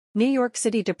New York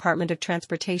City Department of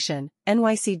Transportation,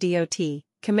 NYCDOT,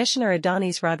 Commissioner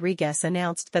Adonis Rodriguez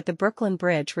announced that the Brooklyn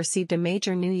Bridge received a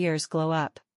major New Year's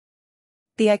glow-up.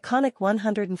 The iconic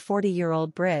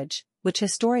 140-year-old bridge, which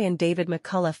historian David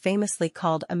McCullough famously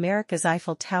called America's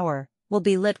Eiffel Tower, will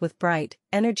be lit with bright,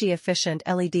 energy-efficient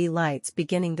LED lights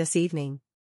beginning this evening.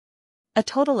 A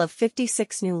total of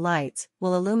 56 new lights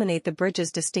will illuminate the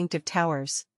bridge's distinctive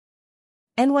towers.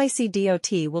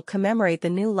 NYCDOT will commemorate the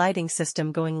new lighting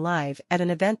system going live at an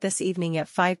event this evening at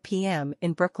 5 p.m.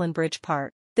 in Brooklyn Bridge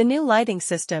Park. The new lighting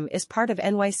system is part of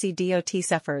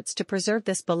NYCDOT's efforts to preserve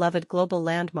this beloved global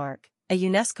landmark, a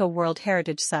UNESCO World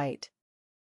Heritage Site.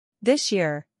 This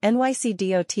year,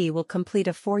 NYCDOT will complete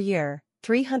a 4-year,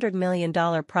 $300 million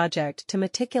project to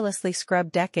meticulously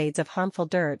scrub decades of harmful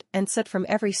dirt and soot from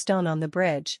every stone on the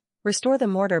bridge, restore the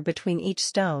mortar between each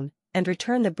stone, and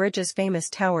return the bridge's famous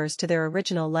towers to their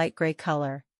original light gray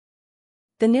color.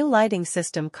 The new lighting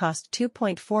system cost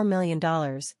 $2.4 million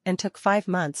and took 5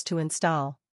 months to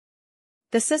install.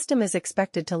 The system is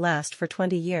expected to last for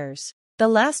 20 years. The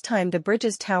last time the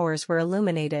bridge's towers were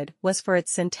illuminated was for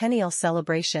its centennial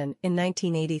celebration in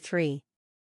 1983.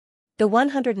 The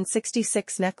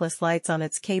 166 necklace lights on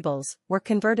its cables were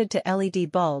converted to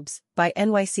LED bulbs by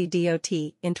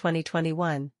NYCDOT in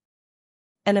 2021.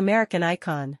 An American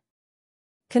icon.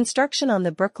 Construction on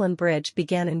the Brooklyn Bridge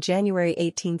began in January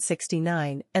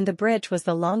 1869, and the bridge was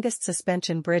the longest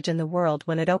suspension bridge in the world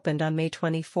when it opened on May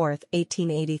 24,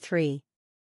 1883.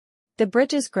 The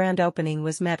bridge's grand opening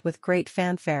was met with great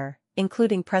fanfare,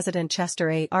 including President Chester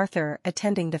A. Arthur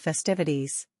attending the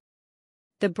festivities.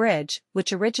 The bridge,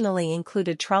 which originally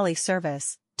included trolley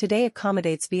service, today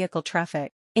accommodates vehicle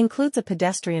traffic, includes a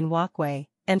pedestrian walkway,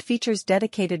 and features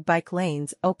dedicated bike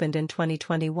lanes opened in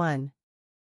 2021.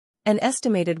 An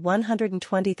estimated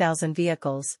 120,000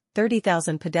 vehicles,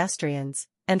 30,000 pedestrians,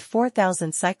 and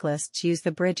 4,000 cyclists use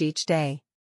the bridge each day.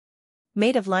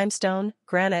 Made of limestone,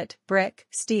 granite, brick,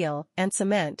 steel, and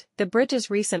cement, the bridge's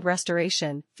recent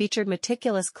restoration featured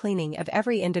meticulous cleaning of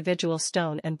every individual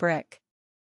stone and brick.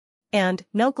 And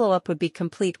no glow-up would be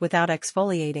complete without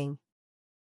exfoliating.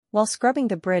 While scrubbing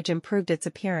the bridge improved its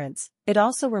appearance, it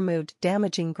also removed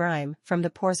damaging grime from the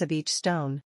pores of each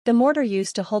stone. The mortar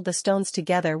used to hold the stones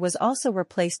together was also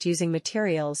replaced using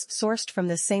materials sourced from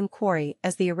the same quarry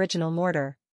as the original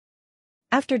mortar.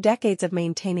 After decades of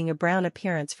maintaining a brown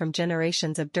appearance from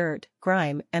generations of dirt,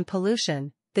 grime, and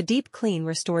pollution, the deep clean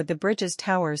restored the bridge's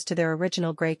towers to their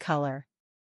original gray color.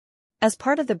 As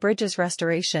part of the bridge's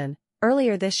restoration,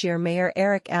 earlier this year Mayor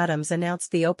Eric Adams announced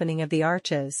the opening of the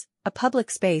Arches, a public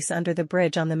space under the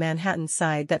bridge on the Manhattan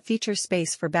side that features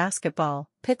space for basketball,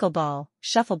 pickleball,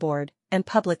 shuffleboard, and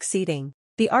public seating.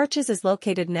 The Arches is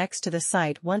located next to the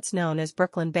site once known as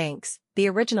Brooklyn Banks, the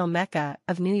original mecca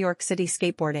of New York City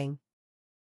skateboarding.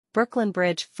 Brooklyn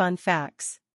Bridge Fun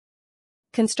Facts.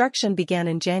 Construction began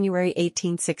in January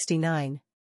 1869.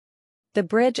 The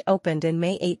bridge opened in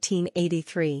May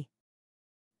 1883.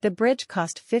 The bridge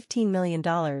cost $15 million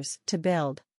to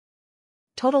build.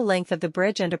 Total length of the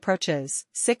bridge and approaches,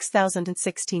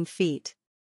 6,016 feet.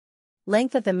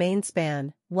 Length of the main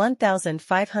span,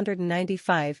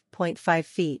 1,595.5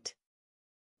 feet.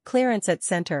 Clearance at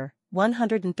center,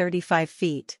 135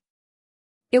 feet.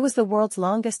 It was the world's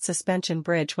longest suspension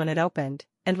bridge when it opened,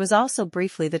 and was also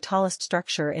briefly the tallest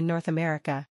structure in North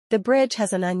America. The bridge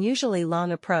has an unusually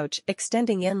long approach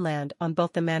extending inland on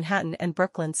both the Manhattan and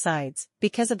Brooklyn sides,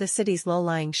 because of the city's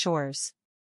low-lying shores.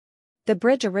 The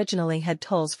bridge originally had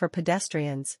tolls for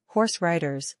pedestrians, horse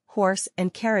riders, horse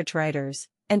and carriage riders,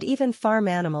 and even farm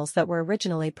animals that were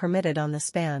originally permitted on the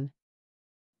span.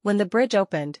 When the bridge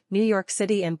opened, New York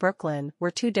City and Brooklyn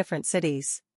were two different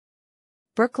cities.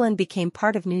 Brooklyn became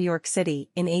part of New York City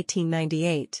in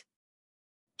 1898.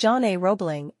 John A.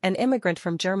 Roebling, an immigrant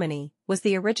from Germany, was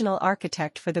the original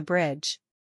architect for the bridge.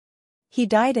 He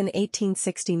died in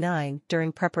 1869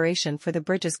 during preparation for the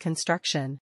bridge's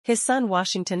construction. His son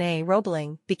Washington A.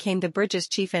 Roebling became the bridge's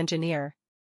chief engineer.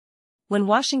 When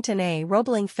Washington A.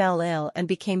 Roebling fell ill and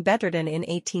became bedridden in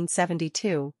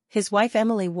 1872, his wife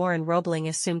Emily Warren Roebling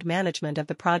assumed management of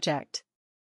the project.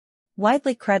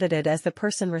 Widely credited as the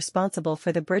person responsible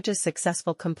for the bridge's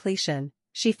successful completion,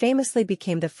 she famously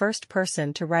became the first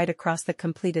person to ride across the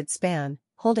completed span,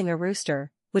 holding a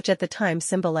rooster, which at the time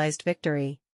symbolized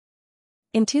victory.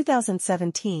 In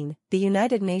 2017, the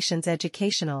United Nations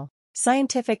Educational,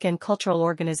 Scientific and Cultural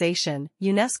Organization,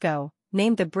 UNESCO,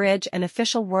 named the bridge an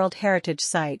official World Heritage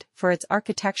Site for its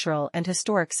architectural and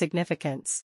historic significance.